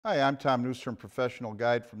Hi, I'm Tom Neustrom, professional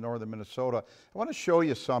guide from northern Minnesota. I want to show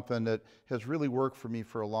you something that has really worked for me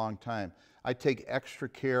for a long time. I take extra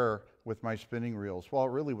care with my spinning reels. Well,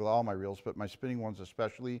 really with all my reels, but my spinning ones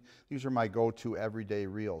especially. These are my go-to everyday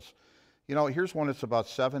reels. You know, here's one that's about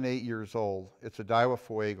 7, 8 years old. It's a Daiwa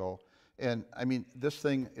Fuego. And I mean, this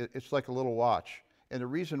thing, it's like a little watch. And the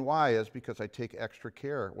reason why is because I take extra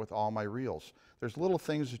care with all my reels. There's little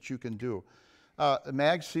things that you can do. The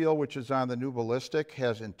mag seal, which is on the new ballistic,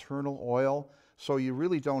 has internal oil, so you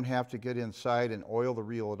really don't have to get inside and oil the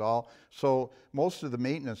reel at all. So most of the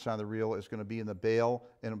maintenance on the reel is going to be in the bail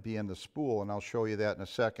and it'll be in the spool, and I'll show you that in a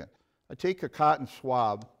second. I take a cotton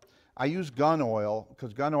swab. I use gun oil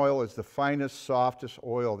because gun oil is the finest, softest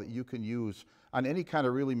oil that you can use on any kind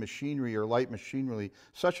of really machinery or light machinery,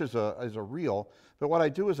 such as a reel. But what I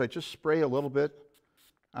do is I just spray a little bit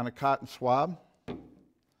on a cotton swab.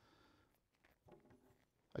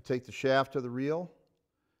 I take the shaft of the reel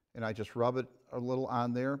and I just rub it a little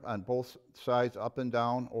on there on both sides, up and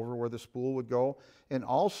down, over where the spool would go, and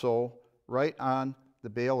also right on the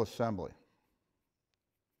bail assembly.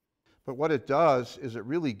 But what it does is it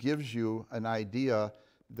really gives you an idea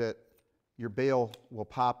that your bail will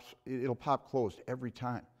pop, it'll pop closed every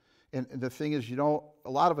time. And the thing is, you know, a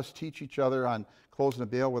lot of us teach each other on closing a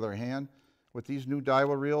bail with our hand. With these new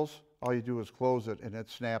Daiwa reels, all you do is close it and it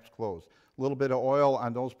snaps closed. A little bit of oil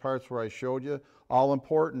on those parts where I showed you. All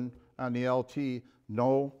important on the LT,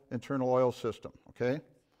 no internal oil system, okay?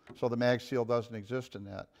 So the mag seal doesn't exist in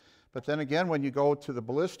that. But then again, when you go to the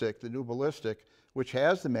ballistic, the new ballistic, which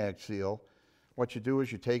has the mag seal, what you do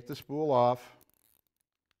is you take the spool off,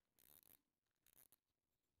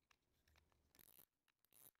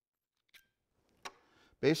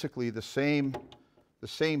 basically the same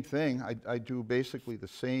thing. I do basically the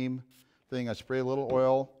same thing. I spray a little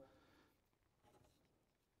oil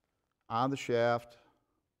on the shaft,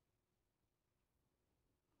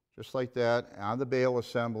 just like that, on the bail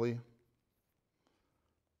assembly.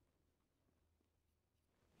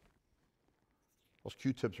 Those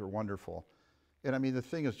Q-tips are wonderful. And I mean, the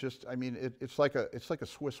thing is just, I mean, it's like a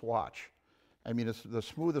Swiss watch. I mean, it's the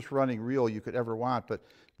smoothest running reel you could ever want, but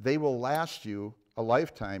they will last you a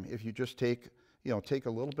lifetime if you just take a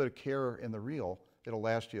little bit of care in the reel. It'll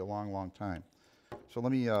last you a long, long time. So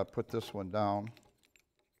let me put this one down.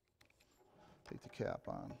 Take the cap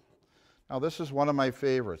on. Now this is one of my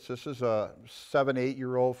favorites. This is a 7,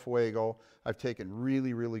 8-year-old Fuego. I've taken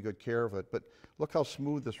really, really good care of it, but look how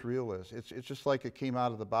smooth this reel is. It's just like it came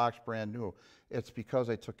out of the box brand new. It's because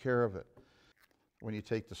I took care of it. When you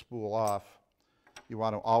take the spool off, you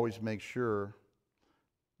want to always make sure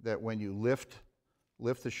that when you lift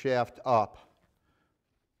the shaft up,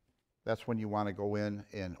 that's when you want to go in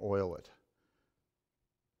and oil it.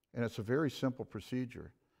 And it's a very simple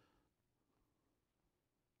procedure.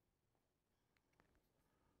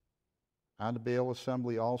 On the bail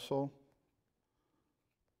assembly also.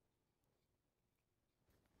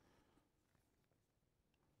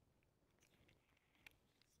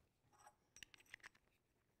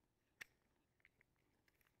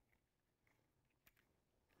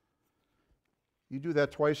 You do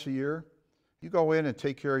that twice a year. You go in and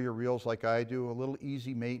take care of your reels like I do, a little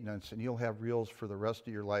easy maintenance, and you'll have reels for the rest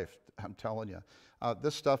of your life, I'm telling you.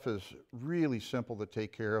 This stuff is really simple to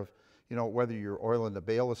take care of. You know, whether you're oiling the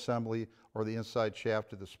bail assembly or the inside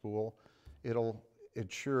shaft of the spool, it'll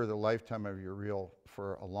ensure the lifetime of your reel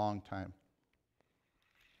for a long time.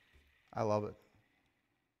 I love it.